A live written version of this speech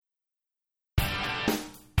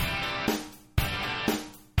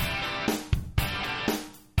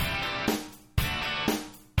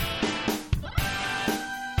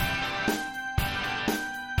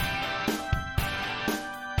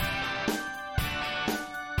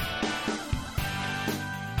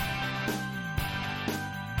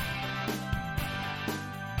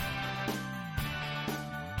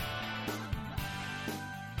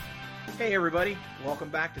Hey everybody, welcome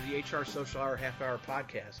back to the HR Social Hour Half Hour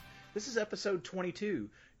Podcast. This is episode 22.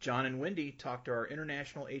 Jon and Wendy talk to our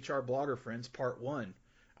international HR blogger friends, part 1.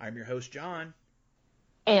 I'm your host, Jon.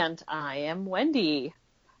 And I am Wendy.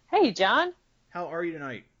 Hey, Jon. How are you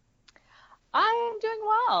tonight? I am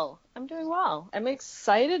doing well. I'm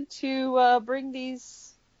excited to bring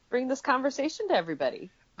this conversation to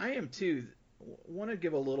everybody. I am too. Want to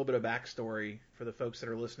give a little bit of backstory for the folks that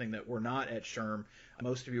are listening that were not at SHRM.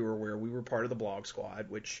 Most of you are aware we were part of the blog squad,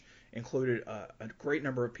 which included a great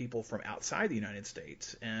number of people from outside the United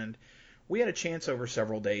States. And we had a chance over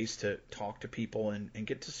several days to talk to people and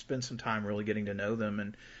get to spend some time really getting to know them.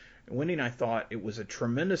 And Wendy and I thought it was a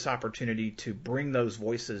tremendous opportunity to bring those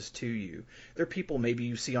voices to you. They're people maybe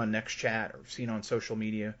you see on NextChat or seen on social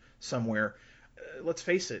media somewhere. Let's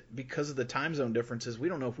face it, because of the time zone differences, we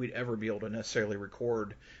don't know if we'd ever be able to necessarily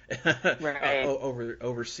record right.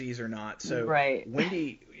 overseas or not. So, right.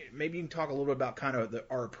 Wendy, maybe you can talk a little bit about kind of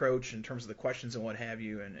our approach in terms of the questions and what have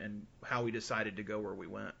you, and how we decided to go where we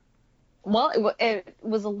went. Well, it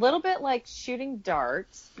was a little bit like shooting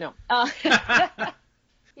darts. No.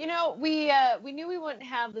 You know, we knew we wouldn't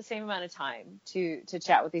have the same amount of time to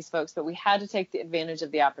chat with these folks, but we had to take the advantage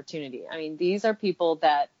of the opportunity. I mean, these are people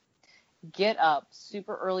that get up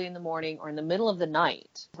super early in the morning or in the middle of the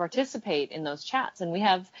night to participate in those chats. And we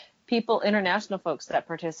have people, international folks, that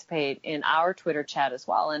participate in our Twitter chat as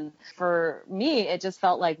well. And for me, it just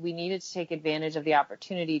felt like we needed to take advantage of the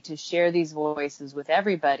opportunity to share these voices with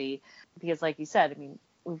everybody. Because like you said, I mean,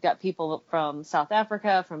 we've got people from South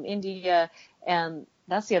Africa, from India, and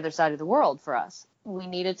that's the other side of the world for us. We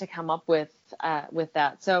needed to come up with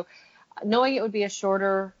that. So knowing it would be a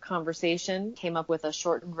shorter conversation, came up with a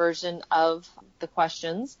shortened version of the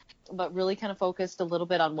questions, but really kind of focused a little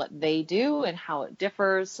bit on what they do and how it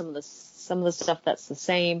differs, some of the stuff that's the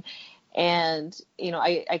same. And, you know,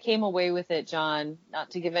 I came away with it, Jon,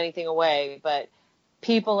 not to give anything away, but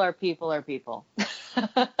people are people are people.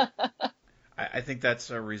 I think that's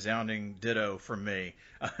a resounding ditto from me.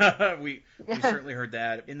 We certainly heard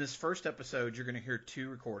that. In this first episode, you're going to hear 2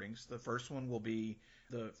 recordings. The first one will be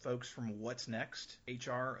the folks from What's Next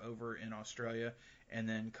HR over in Australia, and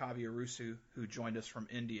then Kavya Rusu, who joined us from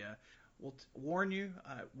India. We'll warn you,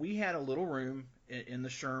 we had a little room in the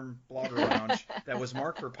SHRM Blogger Lounge that was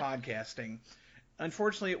marked for podcasting.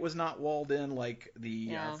 Unfortunately, it was not walled in like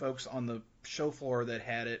the folks on the show floor that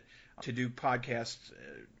had it to do podcasts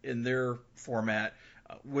in their format.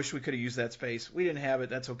 Wish we could have used that space. We didn't have it.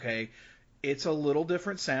 That's okay. It's a little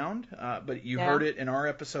different sound, but you heard it in our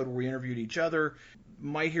episode where we interviewed each other.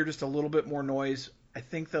 Might hear just a little bit more noise. I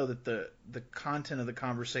think, though, that the content of the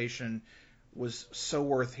conversation was so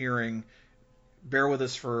worth hearing. Bear with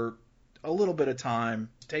us for a little bit of time.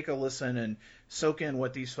 Take a listen and soak in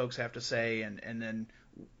what these folks have to say, and then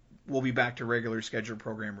we'll be back to regular scheduled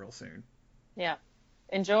program real soon. Yeah.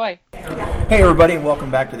 Enjoy. Hey, everybody, and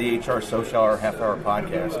welcome back to the HR Social Hour Half Hour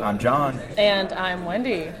Podcast. I'm Jon. And I'm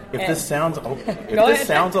Wendy. If this sounds a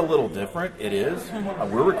little different, it is.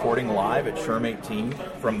 We're recording live at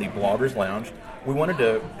SHRM18 from the Bloggers Lounge. We wanted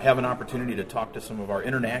to have an opportunity to talk to some of our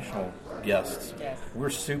international guests. Yes. We're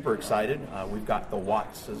super excited. We've got the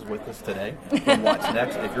Wattses with us today from What's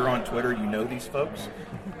Next. If you're on Twitter, you know these folks.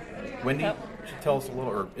 Wendy? Yep. Tell us a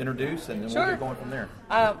little, or introduce, and then we'll get going from there.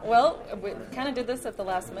 Well, we kind of did this at the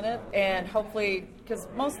last minute, and hopefully, because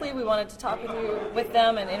mostly we wanted to talk with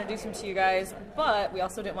them and introduce them to you guys, but we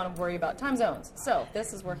also didn't want to worry about time zones. So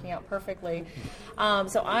this is working out perfectly.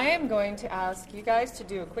 So I am going to ask you guys to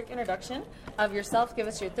do a quick introduction of yourself. Give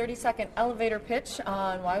us your 30-second elevator pitch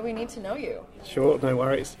on why we need to know you. Sure, no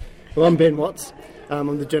worries. Well, I'm Ben Watts.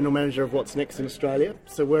 I'm the General Manager of What's Next in Australia.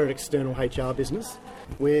 So we're an external HR business.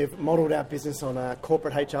 We've modelled our business on a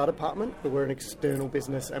corporate HR department, but we're an external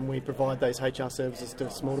business and we provide those HR services to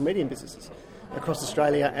small to medium businesses across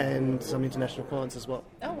Australia and some international clients as well.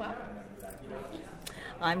 Oh, wow.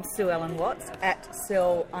 I'm Sue Ellen Watts at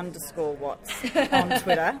Sil_Watts on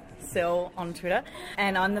Twitter. Sil on Twitter.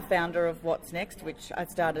 And I'm the founder of What's Next, which I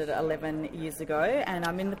started 11 years ago. And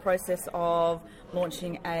I'm in the process of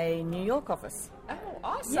launching a New York office. Oh,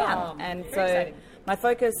 awesome. Yeah. And very so exciting. My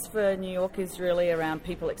focus for New York is really around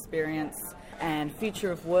people experience and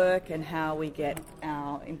future of work and how we get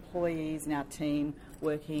our employees and our team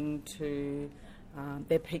working to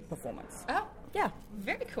their peak performance. Oh, yeah.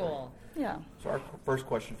 Very cool. Yeah. So our first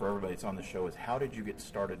question for everybody that's on the show is, how did you get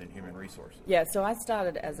started in human resources? Yeah, so I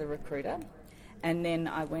started as a recruiter, and then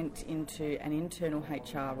I went into an internal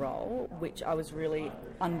HR role, which I was really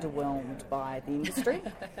underwhelmed by the industry.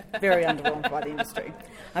 Very underwhelmed by the industry.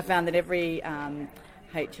 I found that every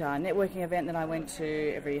HR networking event that I went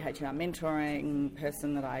to, every HR mentoring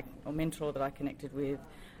mentor that I connected with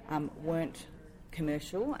weren't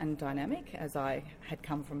commercial and dynamic, as I had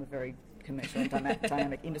come from a very commercial and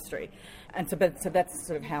dynamic industry. And so that's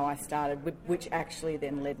sort of how I started, which actually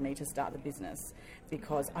then led me to start the business,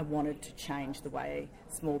 because I wanted to change the way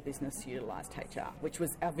small business utilised HR, which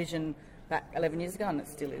was our vision back 11 years ago, and it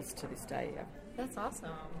still is to this day. Yeah. That's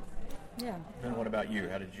awesome. Yeah. And what about you?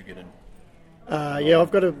 How did you get in?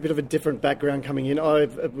 I've got a bit of a different background coming in. I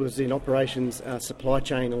was in operations, supply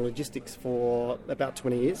chain and logistics for about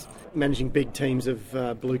 20 years, managing big teams of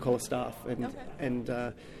blue-collar staff and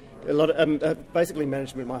a lot of basically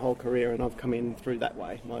management my whole career, and I've come in through that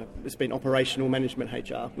way. It's been operational management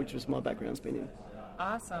HR, which was my background's been in.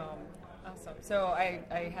 Awesome. So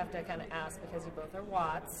I have to kind of ask, because you both are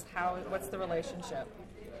Watts, what's the relationship?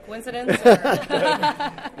 Coincidence?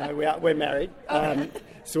 No, we're married.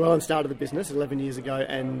 Sue Ellen started the business 11 years ago,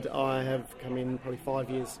 and I have come in probably 5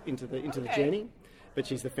 years into the journey. But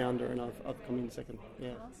she's the founder, and I've come in second.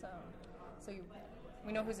 Yeah. Awesome. So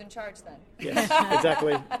we know who's in charge then. Yes,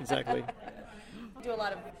 exactly. You do a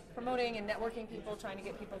lot of promoting and networking people, trying to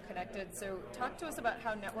get people connected. So talk to us about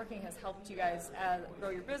how networking has helped you guys grow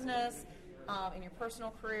your business, in your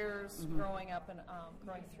personal careers, growing up and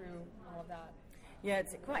growing through all of that. Yeah,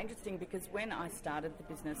 it's quite interesting, because when I started the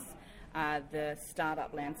business, the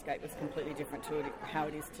startup landscape was completely different to how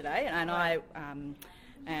it is today, and I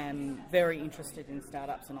am very interested in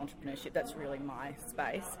startups and entrepreneurship. That's really my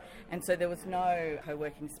space, and so there was no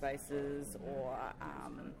co-working spaces or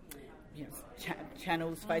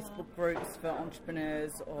channels, Facebook groups for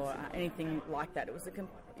entrepreneurs or anything like that. It was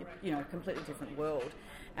a completely different world.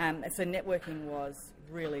 And so networking was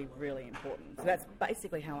really, really important. So that's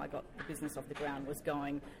basically how I got the business off the ground, was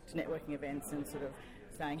going to networking events and sort of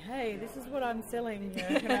saying, hey, this is what I'm selling,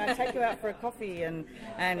 can I take you out for a coffee? And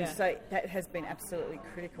so that has been absolutely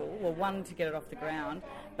critical. Well, one, to get it off the ground,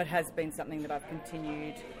 but has been something that I've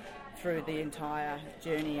continued through the entire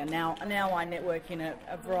journey. And now I network in a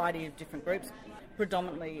variety of different groups,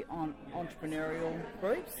 predominantly on entrepreneurial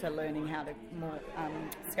groups, so learning how to more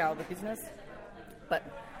scale the business. But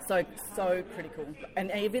so critical,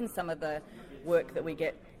 and even some of the work that we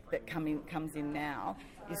get that comes in now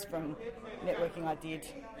is from networking I did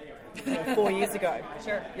 4 years ago.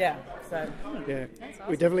 Sure. Yeah. So yeah, awesome.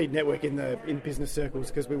 We definitely network in business circles,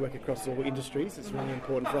 because we work across all industries. It's really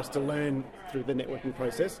important for us to learn through the networking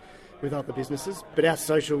process with other businesses. But our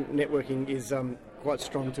social networking is quite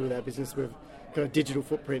strong too with our business. We've got a digital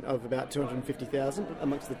footprint of about 250,000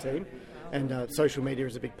 amongst the team. And social media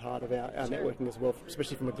is a big part of our networking as well,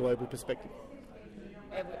 especially from a global perspective.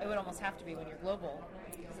 It would almost have to be when you're global.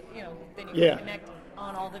 Then you can connect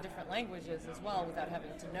on all the different languages as well without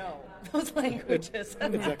having to know those languages.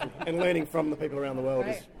 Exactly. And learning from the people around the world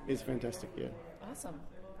is fantastic, yeah. Awesome.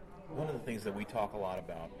 One of the things that we talk a lot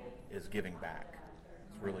about is giving back.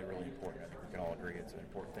 It's really, really important. I think we can all agree it's an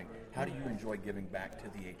important thing. How do you enjoy giving back to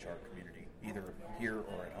the HR community, either here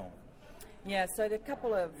or at home? yeah, so there are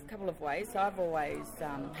a couple of ways. So I've always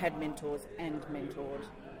had mentors and mentored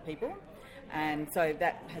people. And so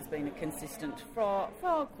that has been a consistent for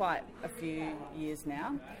quite a few years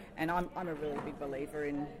now. And I'm a really big believer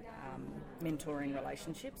in mentoring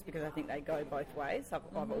relationships, because I think they go both ways.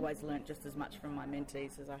 I've always learnt just as much from my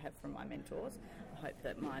mentees as I have from my mentors. I hope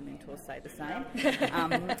that my mentors say the same.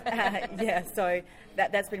 So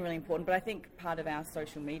that's been really important. But I think part of our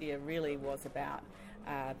social media really was about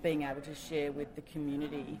being able to share with the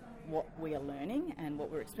community what we are learning and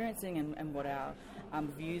what we're experiencing and what our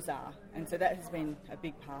views are. And so that has been a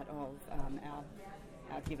big part of our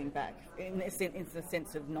giving back in the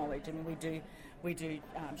sense of knowledge. I mean, we do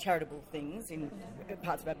charitable things in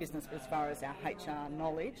parts of our business, but as far as our HR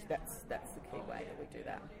knowledge, that's the key way that we do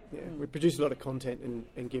that. Yeah, we produce a lot of content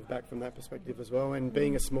and give back from that perspective as well. And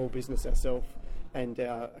being a small business ourselves, and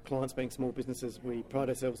our clients being small businesses, we pride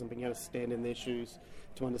ourselves on being able to stand in their shoes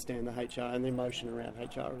to understand the HR and the emotion around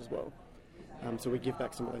HR as well. So we give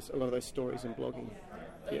back a lot of those stories in blogging.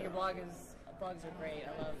 Your blogs are great.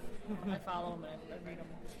 I follow them and I read them.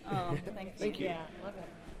 Oh, thank you. Yeah, love it.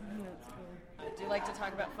 That's cool. Do you like to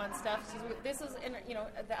talk about fun stuff? This is,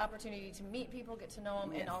 the opportunity to meet people, get to know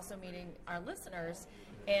them, and also meeting our listeners.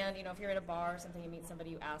 And, if you're at a bar or something, you meet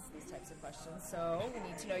somebody, you ask these types of questions. So we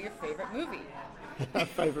need to know your favorite movie.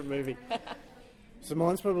 Favorite movie? So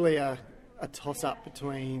mine's probably a toss-up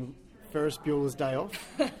between Ferris Bueller's Day Off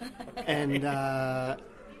and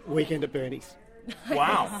Weekend at Bernie's.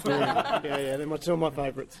 Wow. Yeah, they're two of my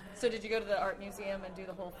favourites. So did you go to the art museum and do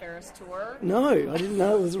the whole Ferris tour? No, I didn't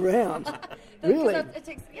know it was around. Really? It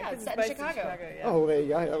takes, it's set in Chicago. Yeah. Oh, there you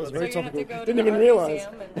go. That was So very you're gonna have topical. to go to Didn't the even art realise.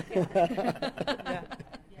 museum and,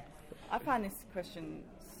 Yeah. I find this question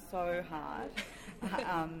so hard,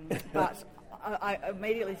 but I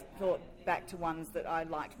immediately thought back to ones that I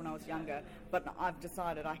liked when I was younger, but I've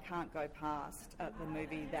decided I can't go past the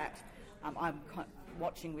movie that I'm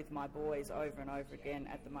watching with my boys over and over again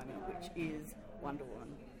at the moment, which is Wonder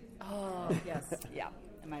Woman. Oh, yes. Yeah,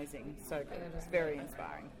 amazing, so good. It's very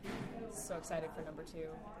inspiring. So excited for number 2.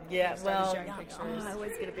 Yeah, Started well, sharing pictures. I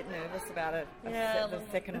always get a bit nervous about it. Yeah, The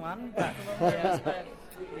second one, but but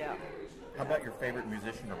yeah. How about your favorite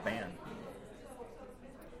musician or band?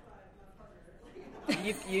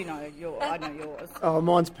 You know I know yours. Oh,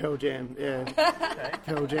 mine's Pearl Jam. Yeah, Okay.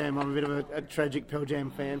 Pearl Jam. I'm a bit of a tragic Pearl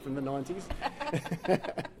Jam fan from the 90s.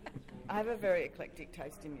 I have a very eclectic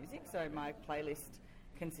taste in music, so my playlist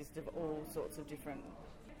consists of all sorts of different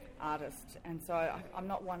artists, and so I'm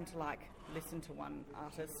not one to like listen to one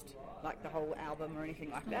artist, like the whole album or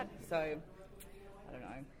anything like that. So I don't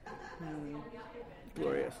know.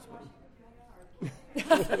 Glorious.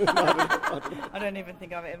 I don't even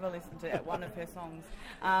think I've ever listened to one of her songs.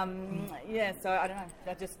 Yeah, so I don't know.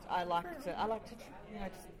 I like to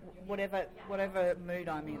just whatever mood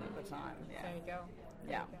I'm in at the time. Yeah. there you go.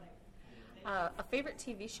 Yeah. A favorite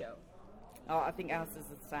TV show? Oh, I think ours is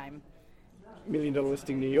the same. $1 Million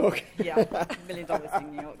Listing New York. Yeah, $1 Million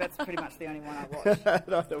Listing New York. That's pretty much the only one I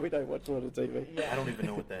watch. No, we don't watch a lot of TV. I don't even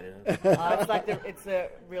know what that is. It's like it's a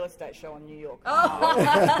real estate show in New York. Oh.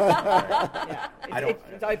 Yeah.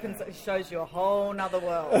 It shows you a whole nother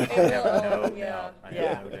world. I have no Yeah. doubt. I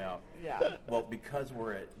Yeah. have no doubt. Yeah. Well, because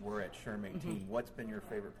we're at SHRM18, what's been your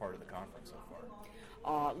favorite part of the conference so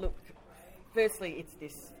far? Look, firstly, it's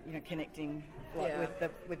this, connecting Yeah.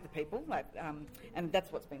 with the people, and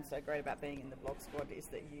that's what's been so great about being in the blog squad is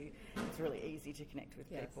that it's really easy to connect with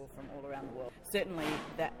Yes. people from all around the world. Certainly,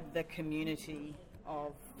 that the community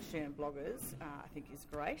of SHRM bloggers, I think, is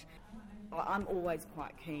great. I'm always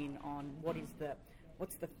quite keen on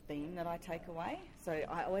what's the theme that I take away. So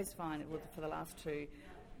I always find for the last two,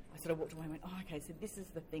 I sort of walked away and went, oh, okay, so this is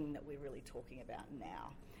the thing that we're really talking about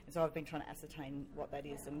now. And so I've been trying to ascertain what that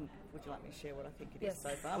is, and would you like me to share what I think it is so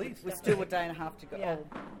far? Please. We're still a day and a half to go.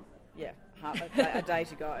 Yeah. A day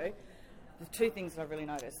to go. The two things that I've really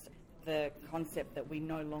noticed: the concept that we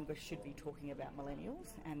no longer should be talking about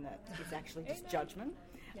millennials, and that it's actually just judgment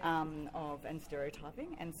and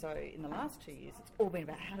stereotyping. And so in the last 2 years, it's all been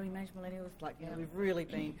about how do we manage millennials. We've really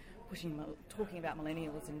been talking about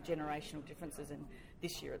millennials and generational differences, and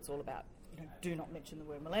this year it's all about do not mention the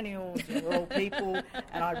word millennials. We're all people,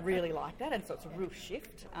 and I really like that. And so it's a real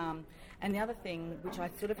shift. And the other thing, which I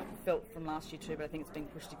sort of felt from last year too, but I think it's been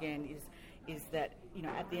pushed again, is that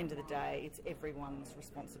at the end of the day, it's everyone's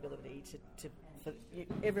responsibility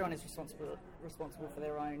everyone is responsible for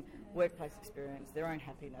their own workplace experience, their own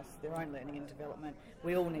happiness, their own learning and development.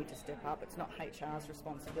 We all need to step up. It's not HR's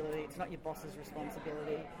responsibility. It's not your boss's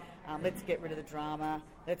responsibility. Let's get rid of the drama.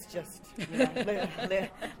 Let's just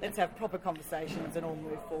let's have proper conversations and all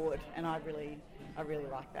move forward. And I really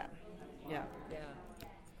like that. Yeah. Yeah.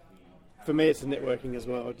 For me, it's the networking as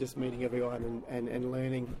well, just meeting everyone and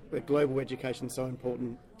learning. The global education is so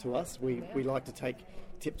important to us. We like to take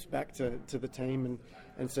tips back to the team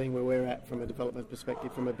and seeing where we're at from a development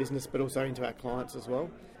perspective, from a business, but also into our clients as well.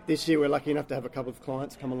 This year, we're lucky enough to have a couple of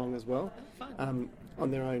clients come along as well,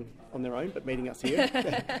 on their own, but meeting us here.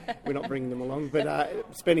 We're not bringing them along, but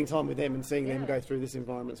spending time with them and seeing them go through this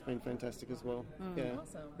environment's been fantastic as well.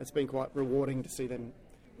 Awesome. It's been quite rewarding to see them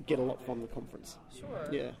get a lot from the conference. Sure.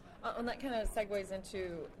 Yeah. And that kind of segues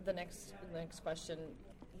into the next question.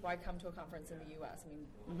 Why come to a conference in the U.S.? I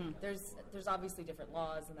mean, there's obviously different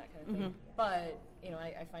laws and that kind of thing, but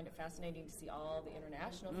I find it fascinating to see all the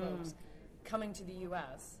international folks coming to the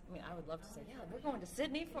U.S. I mean, I would love to say, we're going to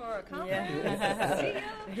Sydney for a conference.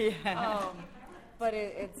 See ya. Yeah. But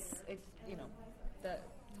it's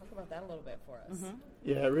talk about that a little bit for us.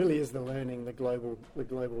 Yeah, it really is the global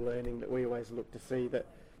learning that we always look to see, that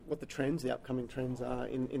what the upcoming trends are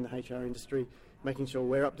in the HR industry, making sure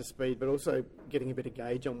we're up to speed, but also getting a bit of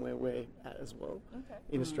gauge on where we're at as well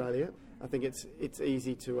in Australia. I think it's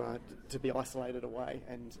easy to be isolated away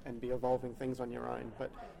and be evolving things on your own,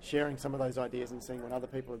 but sharing some of those ideas and seeing what other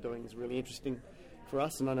people are doing is really interesting for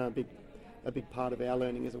us. And I know a big part of our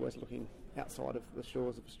learning is always looking outside of the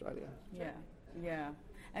shores of Australia. Yeah.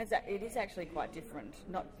 And it is actually quite different,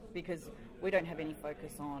 not because we don't have any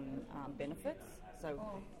focus on benefits, so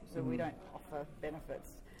we don't offer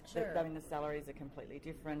benefits. Sure. I mean, the salaries are completely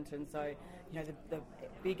different, and so, you know, the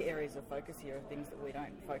big areas of focus here are things that we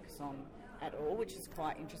don't focus on at all, which is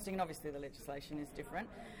quite interesting, and obviously the legislation is different.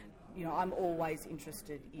 You know, I'm always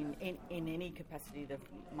interested in any capacity of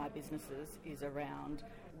my businesses is around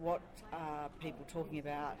what are people talking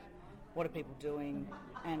about, what are people doing,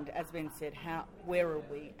 and as Ben said, where are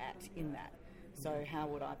we at in that? So how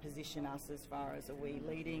would I position us as far as, are we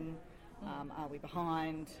leading, are we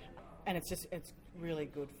behind? And it's really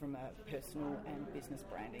good from a personal and business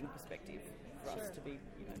branding perspective for us to be,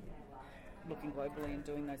 you know, looking globally and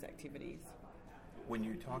doing those activities. When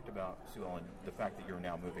you talked about, Sue Ellen, the fact that you're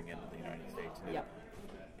now moving into the United States,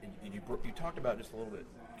 and you talked about just a little bit.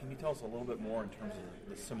 Can you tell us a little bit more in terms of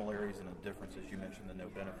the similarities and the differences? You mentioned the no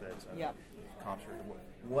benefits, comps.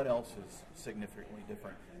 What else is significantly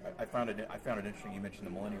different? I found it interesting. You mentioned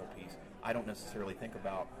the millennial piece. I don't necessarily think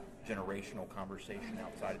about generational conversation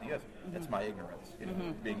outside of the U.S. That's my ignorance, you know,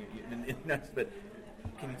 being but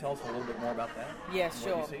can you tell us a little bit more about that? Yeah,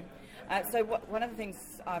 sure. What you see? So one of the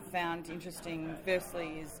things I've found interesting,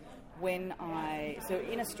 firstly, is so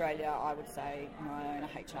in Australia, I would say, you know, I own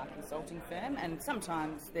a HR consulting firm, and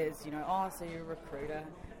sometimes there's, you know, so you're a recruiter.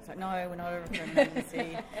 It's like, no, we're not a recruitment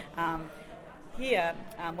agency. Here,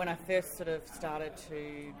 when I first sort of started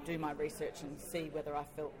to do my research and see whether I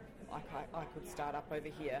felt like I could start up over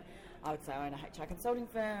here, I would say I own a HR consulting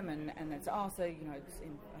firm, and it's so, you know, it's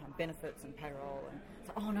in benefits and payroll, and it's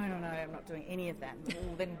like, no, I'm not doing any of that.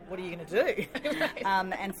 Well, then what are you going to do? Right.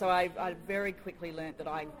 And so I very quickly learnt that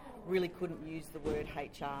I really couldn't use the word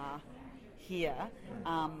HR here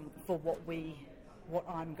for what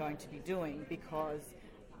I'm going to be doing, because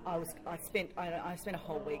I spent a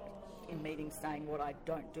whole week in meetings saying what I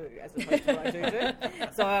don't do as opposed to what I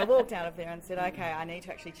do. So I walked out of there and said, okay, I need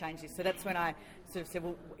to actually change this. So that's when I sort of said,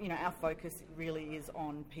 well, you know, our focus really is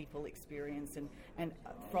on people experience and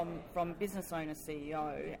from business owner,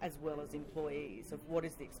 CEO, as well as employees, of what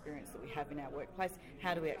is the experience that we have in our workplace,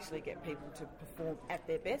 how do we actually get people to perform at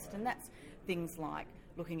their best, and that's things like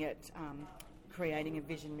looking at creating a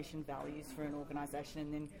vision, mission, values for an organisation,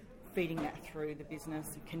 and then feeding that through the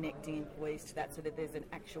business and connecting employees to that so that there's an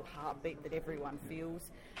actual heartbeat that everyone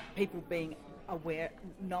feels. People being aware,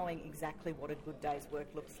 knowing exactly what a good day's work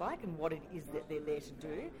looks like and what it is that they're there to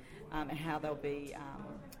do, and how they'll be,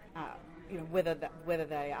 you know, whether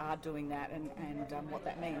they are doing that and what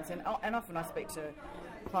that means. And often I speak to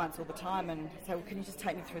clients all the time and say, well, can you just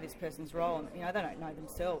take me through this person's role? And, you know, they don't know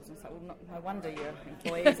themselves. And so, well, no wonder your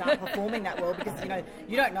employees aren't performing that well, because, you know,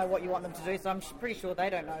 you don't know what you want them to do, so I'm pretty sure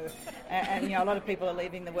they don't know. And you know, a lot of people are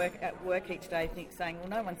leaving at work each day saying, well,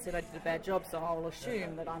 no one said I did a bad job, so I'll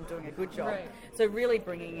assume that I'm doing a good job. Right. So really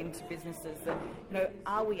bringing into businesses that, you know,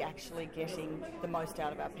 are we actually getting the most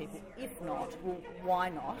out of our people? If not, well, why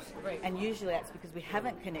not? Right. And usually that's because we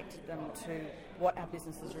haven't connected them to what our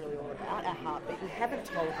business is really all about, our heartbeat. We haven't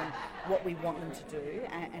told them what we want them to do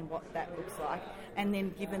and what that looks like, and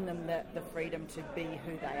then given them the freedom to be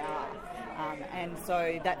who they are. And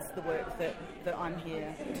so that's the work that I'm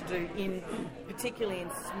here to do, particularly in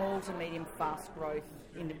small to medium, fast growth,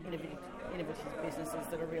 innovative businesses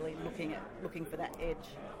that are really looking for that edge.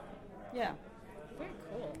 Yeah. Very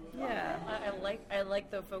cool. Yeah. I like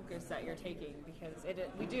the focus that you're taking, because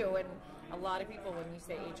we do, and a lot of people, when you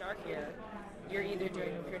say HR here, you're either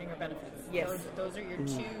doing recruiting or benefits. Yes. Those are your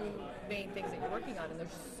two main things that you're working on, and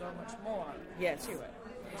there's so much more to it,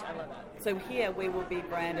 which I love that. So here we will be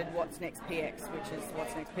branded What's Next PX, which is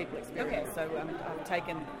What's Next People Experience. Okay. So I've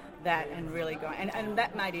taken that and really gone, and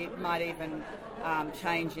that might even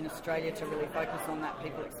change in Australia to really focus on that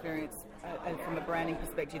people experience from a branding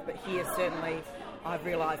perspective. But here certainly I've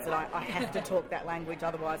realised that I have to talk that language,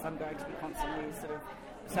 otherwise I'm going to be constantly sort of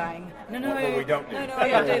saying, no, we don't do. No,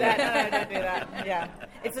 don't do that. No, don't do that. Yeah,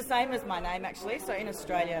 it's the same as my name actually. So in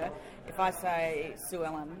Australia, if I say Sue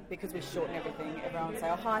Ellen, because we shorten everything, everyone will say,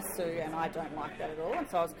 oh, hi Sue, and I don't like that at all. And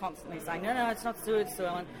so I was constantly saying, no, it's not Sue, it's Sue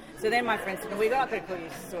Ellen. So then my friends said, no, we're not going to call you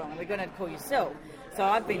Sue Ellen, we're going to call you Sil. So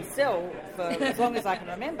I've been Sil for as long as I can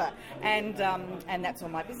remember, and that's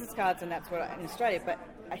on my business cards, and that's what in Australia. But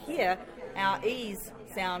here, our E's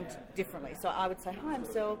sound differently. So I would say, hi, I'm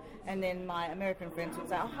Sil, and then my American friends would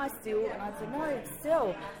say, oh, hi, Sil, and I'd say, no, it's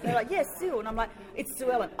Sil. And they're like, yes, Sil, and I'm like, it's Sue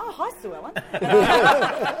Ellen. Oh, hi, Sue Ellen. And I'm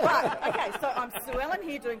like, right, okay, so I'm Sue Ellen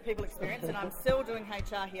here doing people experience, and I'm Sil doing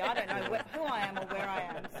HR here. I don't know who I am or where I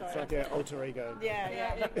am. So. It's like our alter ego.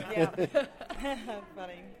 Yeah.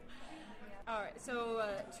 Funny. All right, so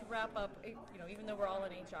to wrap up, you know, even though we're all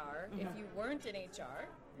in HR, if you weren't in HR,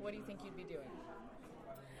 what do you think you'd be doing?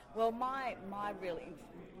 Well, my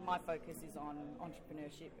focus is on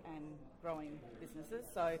entrepreneurship and growing businesses.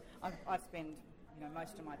 So I spend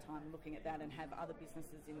most of my time looking at that and have other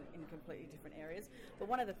businesses in completely different areas. But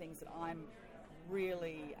one of the things that I'm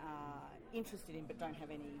really interested in but don't have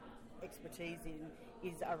any expertise in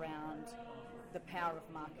is around the power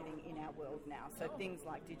of marketing in our world now. So things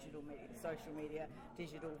like digital media, social media,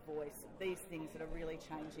 digital voice, these things that are really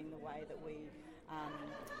changing the way that we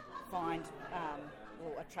find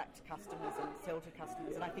or attract customers and sell to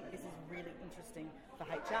customers. And I think this is really interesting for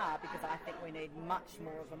HR because I think we need much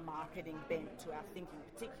more of a marketing bent to our thinking,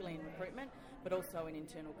 particularly in recruitment, but also in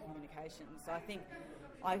internal communication. So I think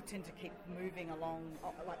I tend to keep moving along,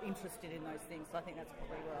 like interested in those things. So I think that's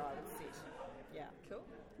probably where I would sit. Yeah. Cool.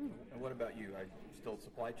 And what about you? Are you still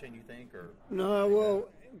supply chain, you think, or? No, well,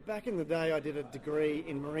 back in the day, I did a degree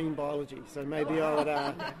in marine biology, so maybe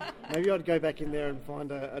I'd go back in there and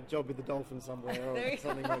find a job with the dolphins somewhere or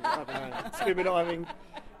something like I don't know, scuba diving.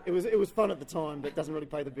 It was fun at the time, but it doesn't really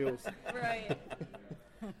pay the bills. Right.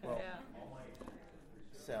 Well, Yeah.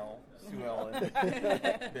 Sue Ellen,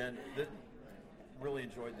 Ben, really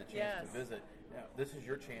enjoyed the chance to visit. Now, this is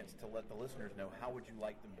your chance to let the listeners know, how would you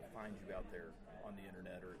like them to find you out there on the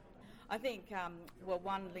internet? Or I think,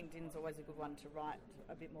 LinkedIn's always a good one to write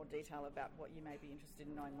a bit more detail about what you may be interested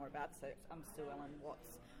in knowing more about. So I'm Sue Ellen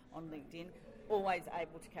Watts on LinkedIn. Always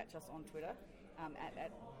able to catch us on Twitter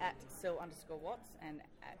at Sil_Watts and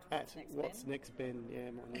at What's Next Ben, yeah,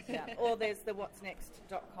 mine is. Yeah. Or there's the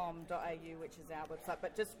whatsnext.com.au, which is our website.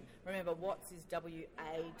 But just remember, Watts is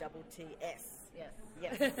WATTS. Yes.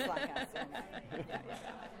 Yes, it's like our surname. Yeah.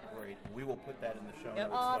 Great. We will put that in the show Yep.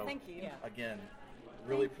 notes. Oh, So, thank you. Yeah. Again,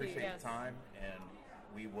 really Thank you. appreciate Yes. the time, and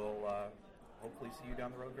we will hopefully see you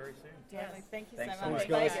down the road very soon. Totally. Yes. Thank you Thanks so so much. much,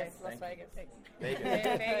 guys. Vegas, Las Thank you. Vegas.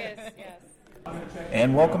 Vegas, yes.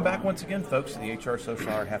 And welcome back once again, folks, to the HR Social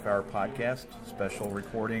Hour Half Hour Podcast. Special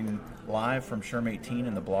recording live from SHRM18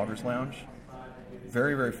 in the Bloggers Lounge.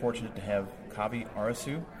 Very, very fortunate to have Kavi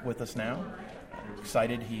Arasu with us now.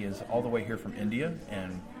 Excited he is all the way here from India,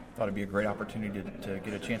 and thought it'd be a great opportunity to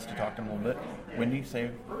get a chance to talk to him a little bit. Wendy,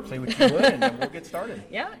 say what you would, and then we'll get started.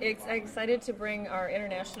 Yeah, excited to bring our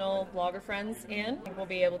international blogger friends in. I think we'll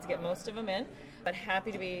be able to get most of them in, but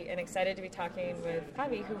happy to be and excited to be talking with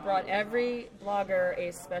Kavi, who brought every blogger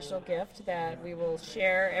a special gift that we will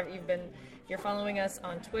share. If you're following us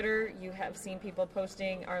on Twitter, you have seen people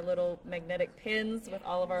posting our little magnetic pins with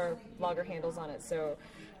all of our blogger handles on it. So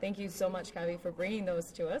thank you so much, Kavi, for bringing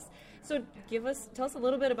those to us. So tell us a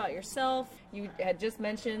little bit about yourself. You had just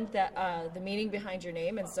mentioned that the meaning behind your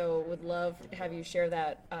name, and so would love to have you share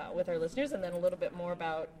that with our listeners, and then a little bit more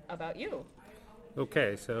about you.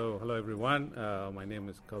 Okay, so hello everyone. My name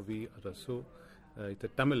is Kavi Arasu. It's a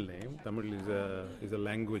Tamil name. Tamil is a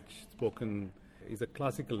language spoken, is a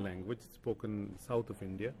classical language spoken south of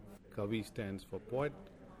India. Kavi stands for poet,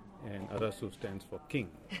 and Arasu stands for king.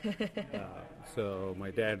 So my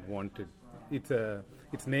dad wanted,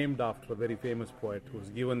 it's named after a very famous poet who was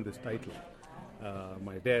given this title.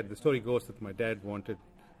 The story goes that my dad wanted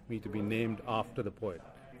me to be named after the poet,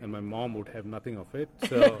 and my mom would have nothing of it.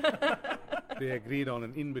 So they agreed on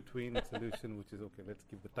an in-between solution, which is, okay, let's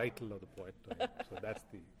give the title of the poet to him. So that's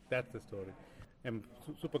the story. I'm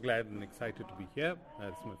super glad and excited to be here.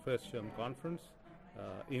 It's my first SHRM conference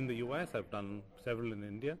in the US. I've done several in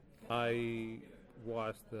India. I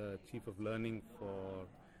was the chief of learning for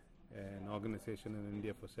an organization in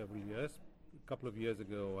India for several years. A couple of years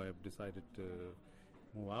ago, I've decided to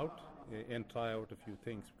move out and try out a few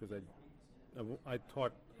things because I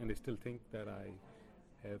thought, and I still think, that I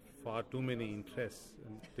have far too many interests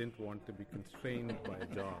and didn't want to be constrained by a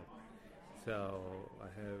job. So I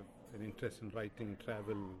have an interest in writing,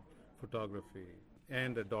 travel, photography,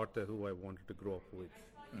 and a daughter who I wanted to grow up with.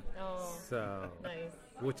 Oh, So, nice.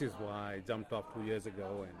 which is why I jumped off 2 years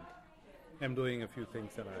ago, and I'm doing a few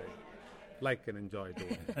things that I like and enjoy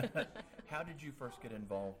doing. How did you first get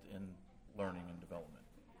involved in learning and development?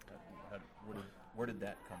 Where did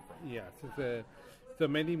that come from? Yeah, so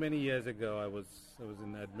many years ago, I was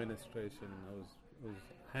in administration. I was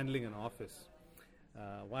handling an office.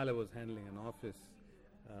 While I was handling an office,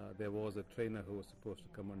 there was a trainer who was supposed to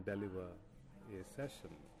come and deliver a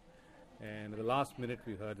session. And at the last minute,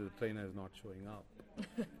 we heard that the trainer is not showing up.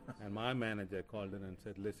 And my manager called in and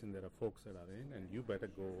said, listen, there are folks that are in, and you better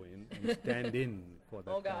go in and stand in for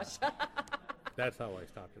that. Oh, gosh. That's how I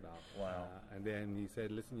started out. Wow. And then he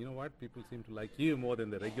said, listen, you know what? People seem to like you more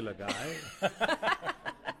than the regular guy.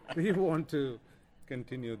 Do you want to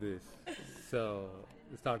continue this? So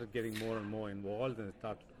I started getting more and more involved, and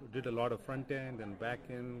did a lot of front end and back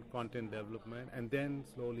end content development, and then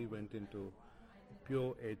slowly went into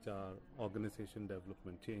pure HR, organization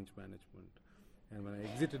development, change management. And when I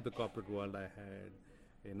exited the corporate world, I had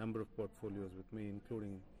a number of portfolios with me,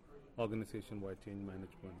 including organization-wide change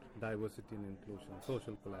management, diversity and inclusion,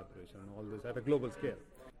 social collaboration, and all this at a global scale.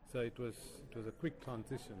 So it was a quick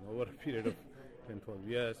transition over a period of 10, 12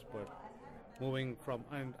 years, but moving from,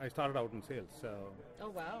 and I started out in sales, so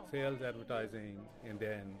sales, advertising, and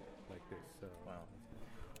then like this. So. Wow.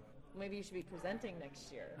 Maybe you should be presenting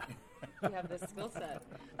next year. You have this skill set.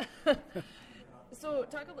 So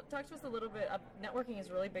talk to us a little bit. Networking is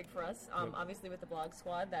really big for us. Obviously, with the Blog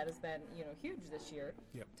Squad, that has been huge this year.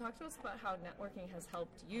 Yep. Talk to us about how networking has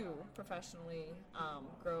helped you professionally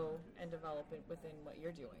grow and develop it within what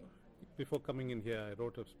you're doing. Before coming in here, I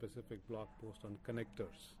wrote a specific blog post on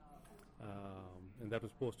connectors, and that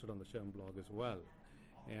was posted on the SHRM blog as well.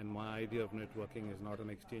 And my idea of networking is not an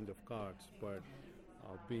exchange of cards, but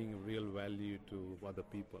being of real value to other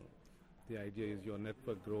people. The idea is your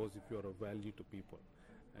network grows if you're of value to people,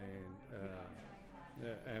 and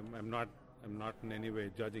I'm not in any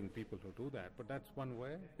way judging people who do that. But that's one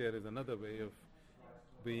way. There is another way of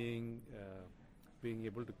being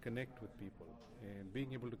able to connect with people, and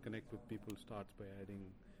being able to connect with people starts by adding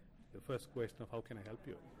the first question of how can I help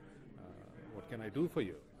you, what can I do for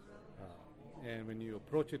you, and when you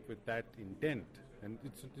approach it with that intent, and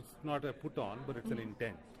it's not a put on, but it's an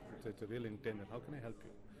intent. It's a real intent. And how can I help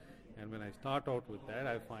you? And when I start out with that,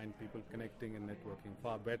 I find people connecting and networking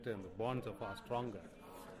far better, and the bonds are far stronger.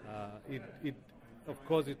 Of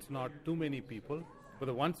course, it's not too many people, but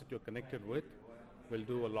the ones that you're connected with will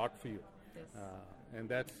do a lot for you. Yes. And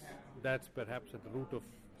that's perhaps at the root of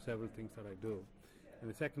several things that I do. And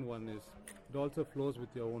the second one is it also flows with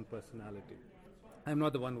your own personality. I'm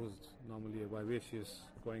not the one who's normally a vivacious,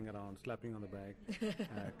 going around, slapping on the back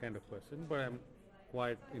kind of person, but I'm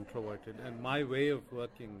quite introverted, and my way of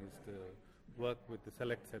working is to work with a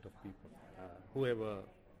select set of people, whoever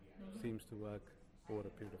seems to work over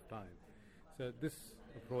a period of time. So this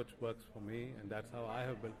approach works for me, and that's how I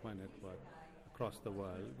have built my network across the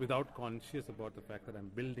world, without conscious about the fact that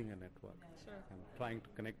I'm building a network. Sure. I'm trying to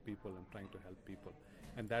connect people, I'm trying to help people,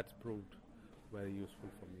 and that's proved very useful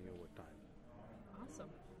for me over time. Awesome.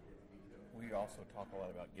 We also talk a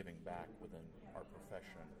lot about giving back within our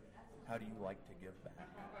profession. How do you like to give back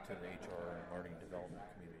to the HR and learning development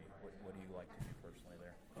community? What do you like to do personally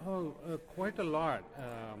there? Oh, quite a lot.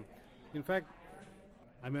 In fact,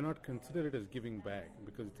 I may not consider it as giving back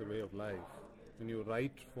because it's a way of life. When you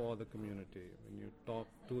write for the community, when you talk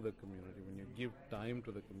to the community, when you give time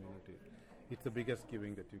to the community, it's the biggest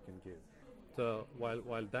giving that you can give. So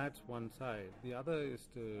while that's one side, the other is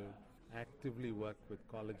to actively work with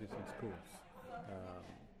colleges and schools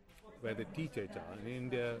where they teach HR. In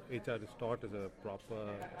India, HR is taught as a proper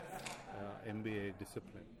MBA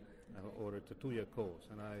discipline, or it's a 2-year course,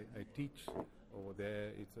 and I teach over there.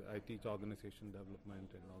 I teach organization development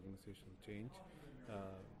and organizational change,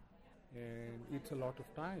 and it's a lot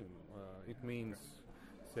of time. It means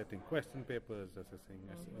setting question papers, assessing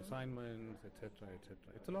assignments, etc., etc.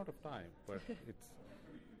 It's a lot of time, but it's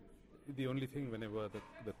the only thing whenever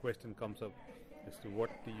the question comes up as to what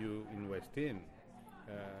do you invest in.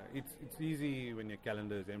 It's easy when your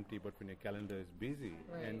calendar is empty, but when your calendar is busy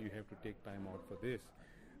and you have to take time out for this,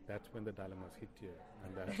 that's when the dilemmas hit you,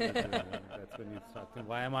 and that's when you start thinking,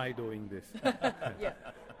 why am I doing this? Yeah.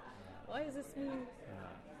 Why is this me?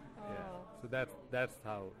 Yeah. So that's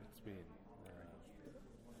how it's been.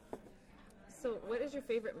 So, what is your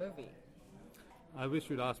favorite movie? I wish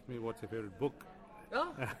you'd ask me what's your favorite book.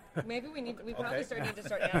 Oh, maybe we probably need to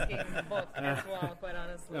start asking books as well, quite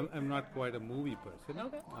honestly. I'm not quite a movie person.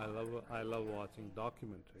 Okay. I love watching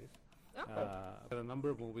documentaries. Oh. There are a number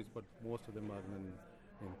of movies, but most of them are in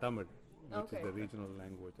Tamil, which is the regional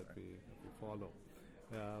language that we follow.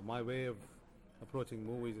 My way of approaching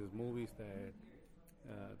movies is movies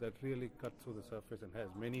that really cut through the surface and has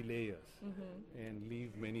many layers and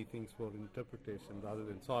leave many things for interpretation rather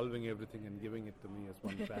than solving everything and giving it to me as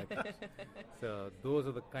one package. So those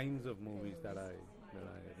are the kinds of movies that I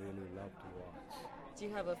really love to watch. Do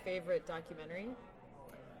you have a favorite documentary?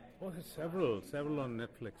 Oh, there's several on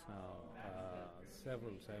Netflix now.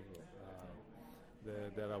 Several.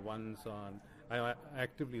 There are ones on. I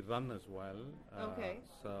actively run as well. Okay.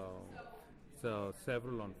 So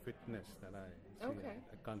several on fitness that I see. Okay.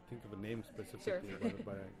 I can't think of a name specifically,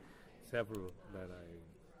 but several that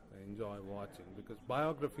I enjoy watching, because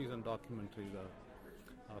biographies and documentaries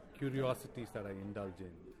are curiosities that I indulge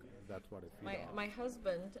in. That's what I feel. My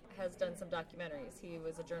husband has done some documentaries. He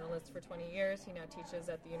was a journalist for 20 years. He now teaches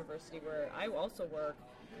at the university where I also work.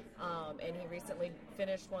 And he recently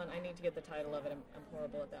finished one. I need to get the title of it. I'm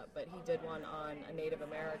horrible at that. But he did one on a Native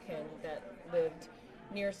American that lived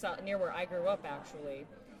near where I grew up, actually.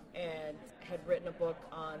 and had written a book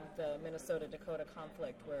on the Minnesota-Dakota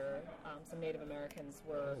conflict where some Native Americans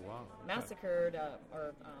were massacred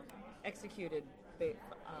or executed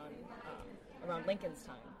around Lincoln's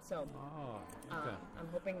time. So I'm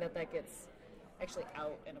hoping that gets actually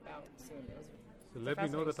out and about soon. So let me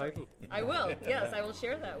know the title. I will. Yes, I will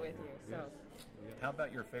share that with you. So, how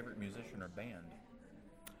about your favorite musician or band?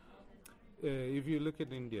 If you look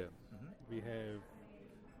at India, we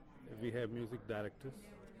have music directors,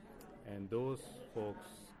 and those folks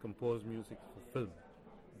compose music for film,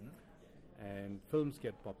 and films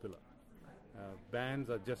get popular. Bands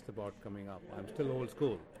are just about coming up. I'm still old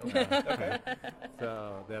school. Okay.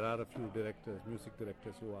 So there are a few music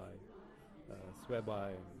directors who I swear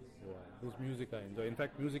by, whose music I enjoy. In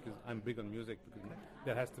fact, I'm big on music because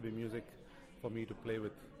there has to be music for me to play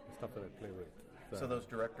with the stuff that I play with. So those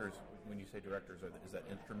directors, when you say directors, is that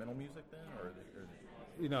instrumental music then, or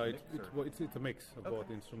it's a mix of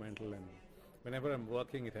both instrumental and. Whenever I'm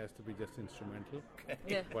working, it has to be just instrumental. Okay.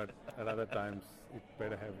 Yeah. But at other times, it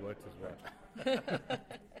better have words as well.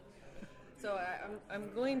 So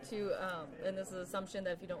I'm going to, and this is an assumption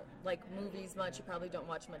that if you don't like movies much, you probably don't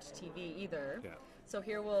watch much TV either. Yeah. So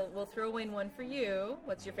here we'll throw in one for you.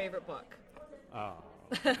 What's your favorite book?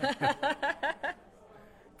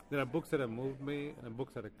 There are books that have moved me and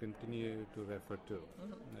books that I continue to refer to.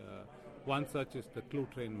 One such is the Clue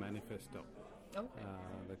Train Manifesto. Okay.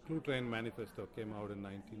 The Clue Train Manifesto came out in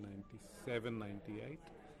 1997-98.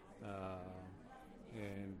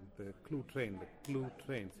 And the Clue Train,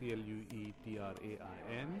 CLUETRAIN.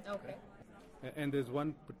 Okay. And there's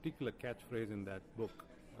one particular catchphrase in that book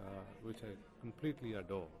which I completely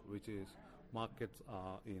adore, which is markets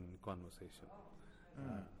are in conversation.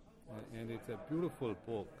 And it's a beautiful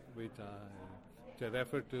book which I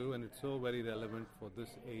refer to, and it's so very relevant for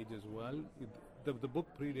this age as well. The book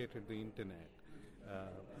predated the internet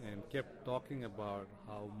and kept talking about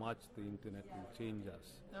how much the internet will change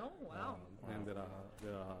us. Oh, wow. And there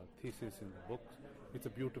are theses in the book. It's a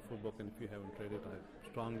beautiful book, and if you haven't read it, I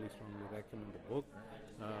strongly recommend the book.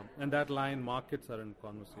 And that line, markets are in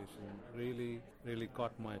conversation, really, really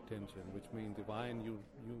caught my attention, which means if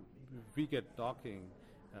we get talking,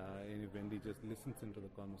 and if Wendy just listens into the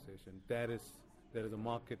conversation, there is a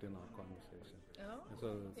market in our conversation. Oh,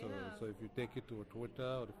 so if you take it to a Twitter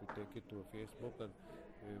or if you take it to a Facebook,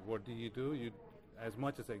 what do? You, as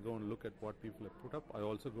much as I go and look at what people have put up, I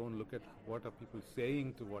also go and look at what are people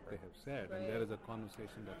saying to what they have said, and there is a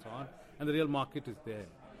conversation that's on, and the real market is there.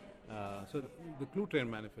 So the Clue Train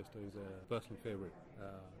Manifesto is a personal favorite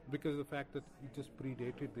because of the fact that it just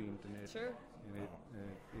predated the internet. Sure. And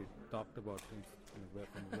it talked about things from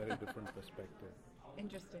a very different perspective.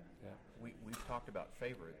 Interesting. Yeah. We've talked about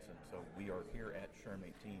favorites, and so we are here at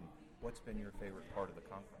SHRM18. What's been your favorite part of the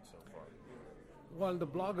conference so far? Well, the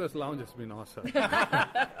Bloggers Lounge has been awesome.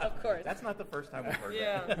 Of course. That's not the first time we've heard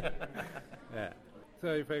that. Yeah.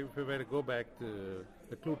 So if I were to go back to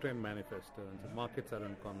the Clue Train Manifesto and the markets are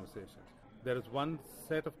in conversations, there is one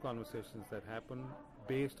set of conversations that happen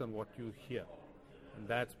based on what you hear, and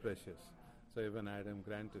that's precious. So even Adam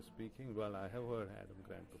Grant is speaking, well, I have heard Adam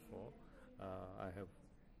Grant before. I have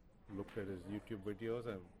looked at his YouTube videos,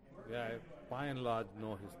 and I by and large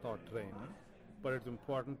know his thought train. But it's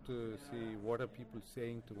important to see what are people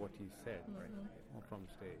saying to what he said from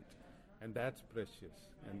stage, and that's precious.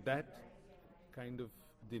 And that kind of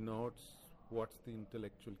denotes what's the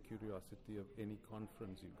intellectual curiosity of any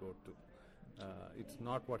conference you go to. It's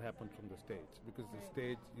not what happens from the stage, because the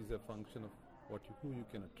stage is a function of who you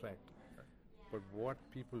can attract. But what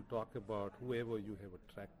people talk about, whoever you have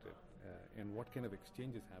attracted, and what kind of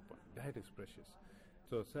exchanges happen, that is precious.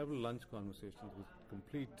 So several lunch conversations with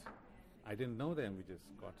complete, I didn't know them, we just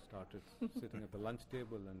got started sitting at the lunch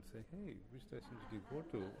table and say, hey, which session did you go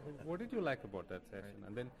to? What did you like about that session?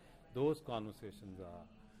 And then those conversations are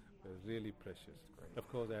really precious. Of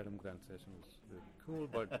course, Adam Grant's session was really cool,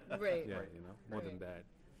 but more than that,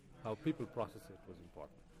 how people process it was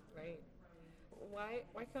important. Right.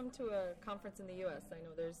 Why come to a conference in the U.S.? I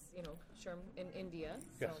know there's, SHRM in India.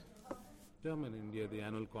 So. Yes. SHRM in India, the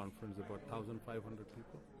annual conference, about 1,500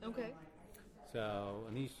 people. Okay. So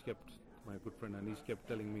my good friend Anish kept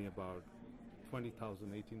telling me about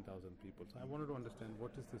 20,000, 18,000 people. So I wanted to understand,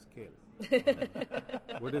 what is the scale?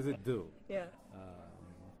 What does it do? Yeah.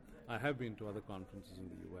 I have been to other conferences in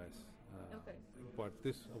the U.S. Okay. But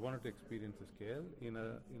I wanted to experience the scale in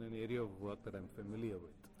an area of work that I'm familiar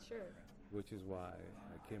with. Sure. Which is why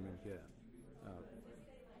I came in here.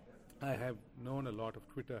 I have known a lot of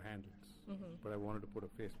Twitter handles, but I wanted to put a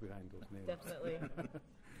face behind those names. Definitely.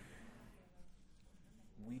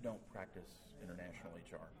 we don't practice international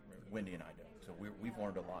HR. Wendy and I don't. So we've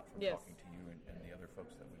learned a lot from Yes. talking to you and the other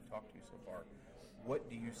folks that we've talked to so far. What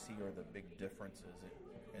do you see are the big differences,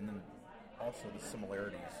 and then also the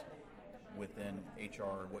similarities within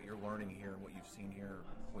HR and what you're learning here and what you've seen here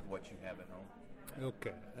with what you have at home?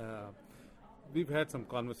 Okay. We've had some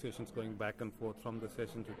conversations going back and forth from the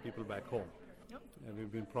sessions with people back home. Yep. And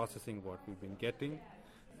we've been processing what we've been getting.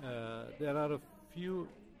 There are a few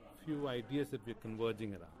ideas that we're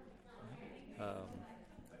converging around.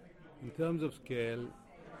 In terms of scale,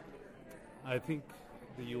 I think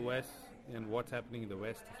the US and what's happening in the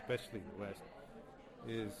West, especially in the West,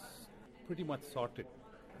 is pretty much sorted.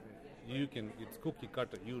 It's cookie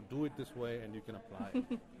cutter. You do it this way and you can apply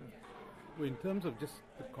it. In terms of just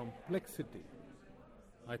the complexity,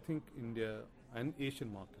 I think India and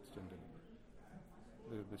Asian markets generally,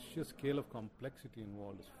 the sheer scale of complexity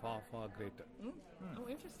involved is far, far greater. Oh,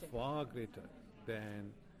 interesting. Far greater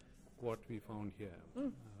than what we found here.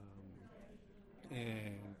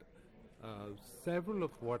 And several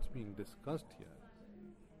of what's being discussed here,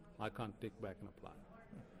 I can't take back and apply.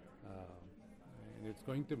 And it's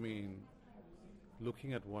going to mean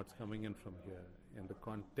looking at what's coming in from here and the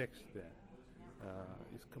context there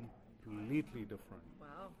is completely different.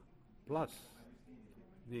 Wow. Plus,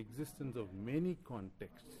 the existence of many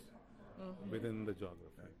contexts within the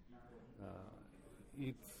geography.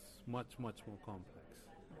 It's much, much more complex.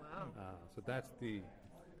 Wow. So that's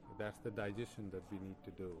the digestion that we need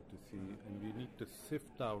to do to see, and we need to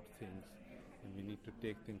sift out things, and we need to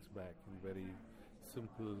take things back in very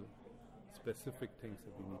simple, specific things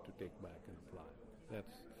that we need to take back and apply.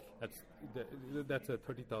 That's a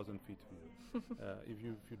 30,000 feet view. If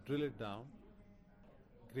you drill it down,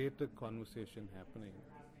 greater conversation happening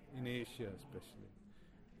in Asia especially,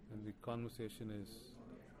 and the conversation is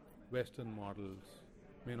Western models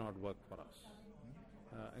may not work for us,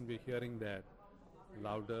 and we're hearing that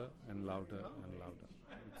louder and louder and louder.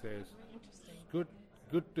 It says it's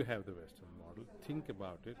good to have the Western model. Think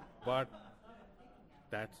about it, but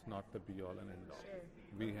that's not the be-all and end-all. Sure.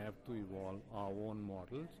 We have to evolve our own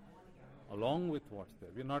models along with what's there.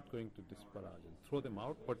 We're not going to disparage and throw them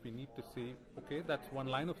out, but we need to see, okay, that's one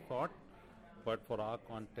line of thought, but for our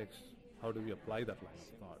context, how do we apply that line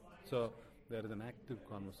of thought? So there is an active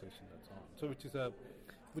conversation that's on. So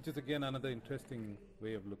which is again another interesting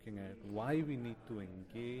way of looking at why we need to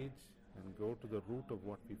engage and go to the root of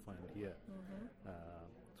what we find here,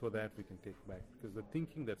 so that we can take back. Because the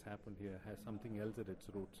thinking that's happened here has something else at its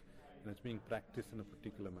roots, and it's being practiced in a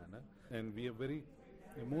particular manner. And we are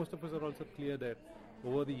most of us are also clear that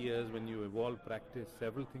over the years, when you evolve practice,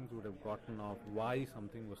 several things would have gotten off why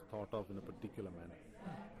something was thought of in a particular manner.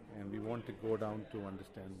 And we want to go down to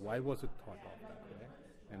understand why was it thought of that way,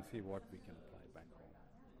 and see what we can apply back home.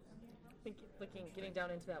 Getting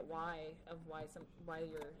down into that why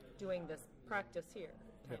you're doing this practice here,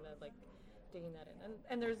 kind of like digging that in,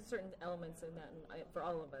 and there's certain elements in that. And for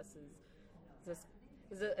all of us,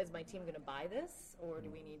 is my team going to buy this, or do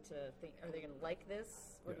we need to think? Are they going to like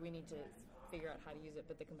this, or do we need to figure out how to use it?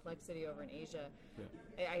 But the complexity over in Asia,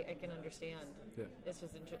 I can understand. Yeah. It's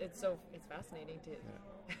just it's fascinating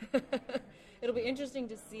to. It'll be interesting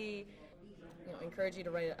to see. Encourage you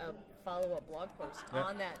to write a follow-up blog post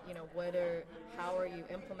on that. How are you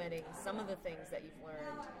implementing some of the things that you've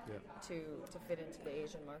learned to fit into the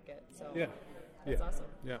Asian market? So that's awesome.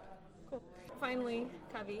 Yeah. Cool. Finally,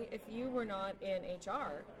 Kavi, if you were not in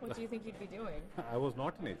HR, what do you think you'd be doing? I was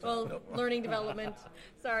not in HR. Well, learning development.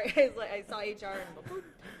 Sorry, I saw HR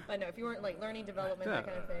but no, if you weren't learning development, that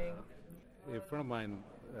kind of thing. A friend of mine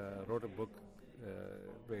wrote a book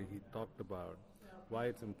where he talked about why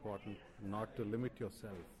it's important not to limit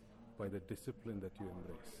yourself by the discipline that you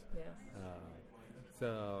embrace. Yes.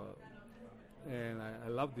 And I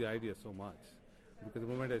love the idea so much, because the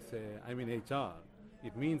moment I say I'm in HR,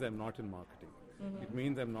 it means I'm not in marketing. It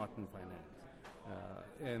means I'm not in finance.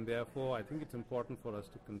 And therefore, I think it's important for us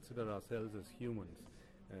to consider ourselves as humans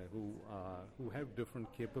who have different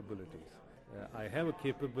capabilities. I have a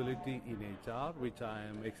capability in HR, which I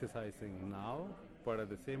am exercising now, but at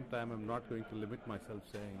the same time, I'm not going to limit myself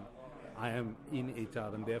saying I am in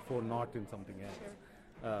HR and therefore not in something else.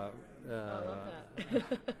 Sure. I love that.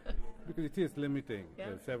 Because it is limiting.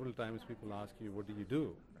 Yeah. Several times people ask you, what do you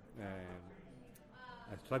do? And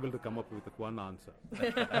I struggle to come up with one answer.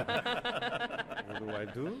 What do I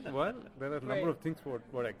do? Well, there are a number of things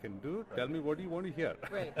what I can do. Tell me, what do you want to hear?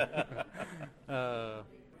 Right.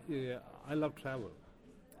 I love travel.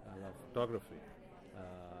 I love photography.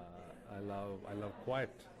 I love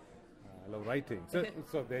quiet. I love writing.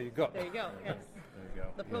 So there you go. There you go. Yes. There you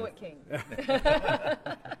go. The Poet King.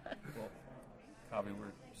 Well, Kavi,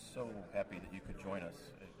 we're so happy that you could join us.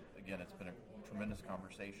 Again, it's been a tremendous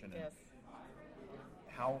conversation. And Yes.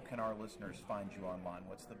 how can our listeners find you online?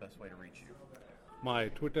 What's the best way to reach you? My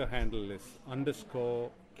Twitter handle is _KAVI.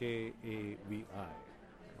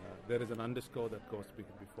 There is an underscore that goes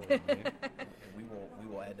before the name. And we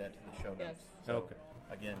will add that to the show notes. Yes. So, Okay.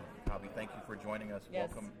 Again, Kavi, thank you for joining us.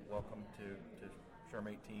 Yes. Welcome to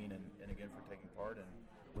SHRM18 and again for taking part, and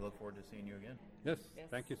we look forward to seeing you again. Yes, Yes.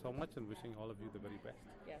 thank you so much, and wishing all of you the very best.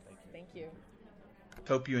 Yes. Thank you.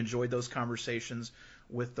 Hope you enjoyed those conversations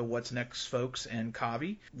with the What's Next folks and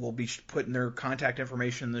Kavi. We'll be putting their contact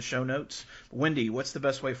information in the show notes. Wendy, what's the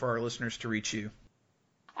best way for our listeners to reach you?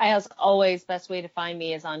 As always, best way to find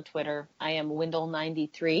me is on Twitter. I am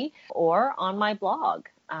Windle93, or on my blog,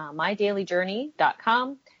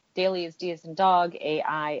 mydailyjourney.com. Daily is D as in dog,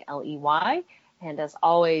 AILEY. And as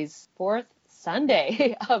always, fourth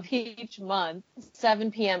Sunday of each month,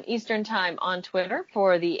 7 p.m. Eastern Time on Twitter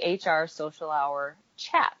for the HR Social Hour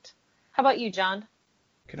chat. How about you, John? You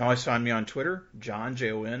can always find me on Twitter, John,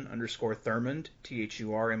 Jon_Thurmond,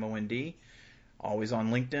 THURMOND. Always on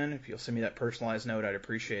LinkedIn. If you'll send me that personalized note, I'd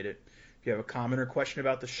appreciate it. If you have a comment or question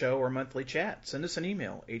about the show or monthly chat, send us an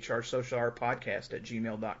email,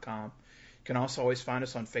 hrsocialhourpodcast@gmail.com. You can also always find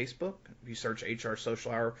us on Facebook. If you search HR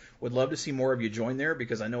Social Hour, would love to see more of you join there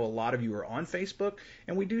because I know a lot of you are on Facebook,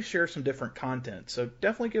 and we do share some different content. So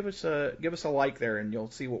definitely give us a like there, and you'll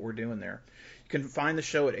see what we're doing there. You can find the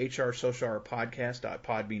show at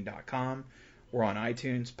hrsocialhourpodcast.podbean.com. We're on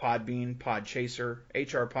iTunes, Podbean, Podchaser,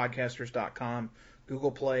 hrpodcasters.com,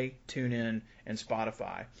 Google Play, TuneIn, and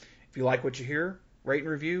Spotify. If you like what you hear, rate and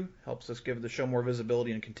review. Helps us give the show more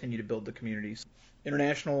visibility and continue to build the communities.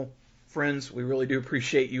 International friends, we really do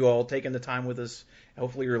appreciate you all taking the time with us.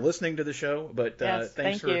 Hopefully you're listening to the show, but Yes,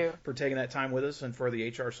 thanks thank you. for taking that time with us. And for the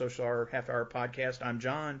HR Social Hour half-hour podcast, I'm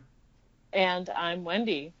John. And I'm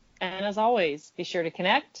Wendy. And as always, be sure to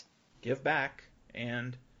connect, Give back,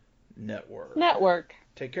 and network. network.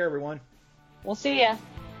 Take care, everyone. We'll see ya.